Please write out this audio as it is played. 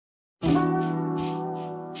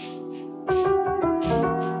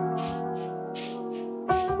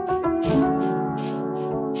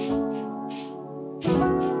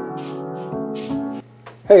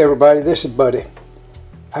Hey everybody, this is Buddy.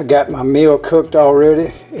 I got my meal cooked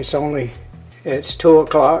already. It's 2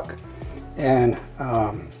 o'clock, and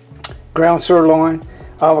ground sirloin,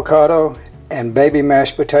 avocado, and baby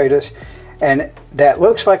mashed potatoes. And that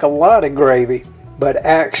looks like a lot of gravy, but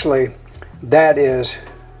actually that is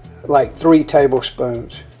like 3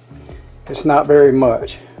 tablespoons. It's not very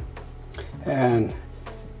much. And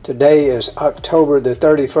today is October the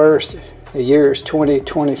 31st. The year is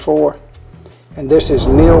 2024. And this is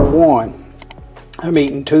meal 1. I'm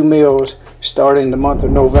eating 2 meals starting the month of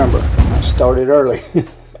November. I started early.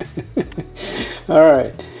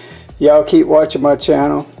 Alright, y'all keep watching my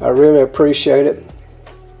channel. I really appreciate it.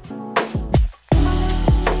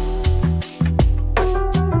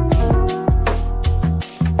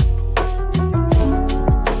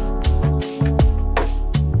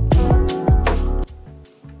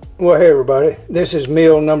 Well, hey everybody, this is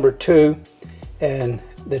meal number 2, and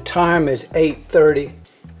the time is 8:30.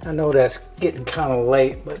 I know that's getting kind of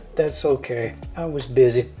late, but that's okay. I was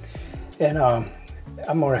busy. And I'm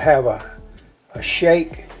going to have a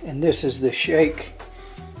shake, and this is the shake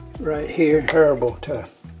right here. Terrible to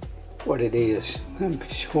what it is. I'm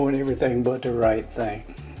showing everything but the right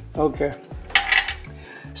thing. Okay.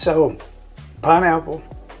 So, pineapple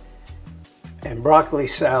and broccoli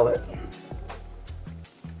salad.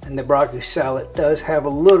 And the broccoli salad does have a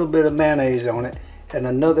little bit of mayonnaise on it, and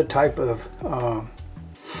another type of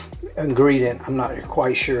ingredient. I'm not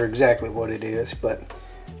quite sure exactly what it is, but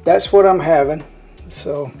that's what I'm having.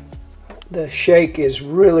 So the shake is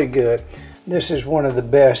really good. This is one of the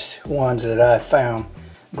best ones that I found.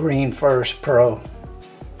 Green First Pro.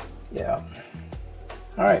 Yeah.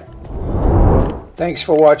 All right. Thanks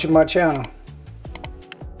for watching my channel.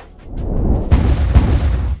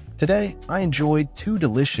 Today, I enjoyed 2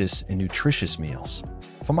 delicious and nutritious meals.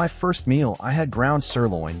 For my first meal, I had ground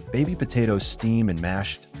sirloin, baby potatoes steamed and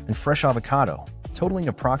mashed, and fresh avocado, totaling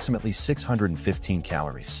approximately 615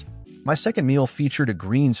 calories. My second meal featured a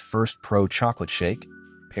Green First Pro chocolate shake,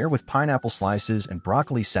 paired with pineapple slices and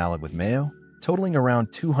broccoli salad with mayo, totaling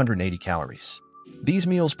around 280 calories. These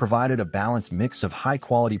meals provided a balanced mix of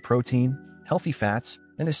high-quality protein, healthy fats,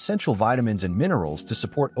 and essential vitamins and minerals to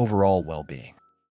support overall well-being.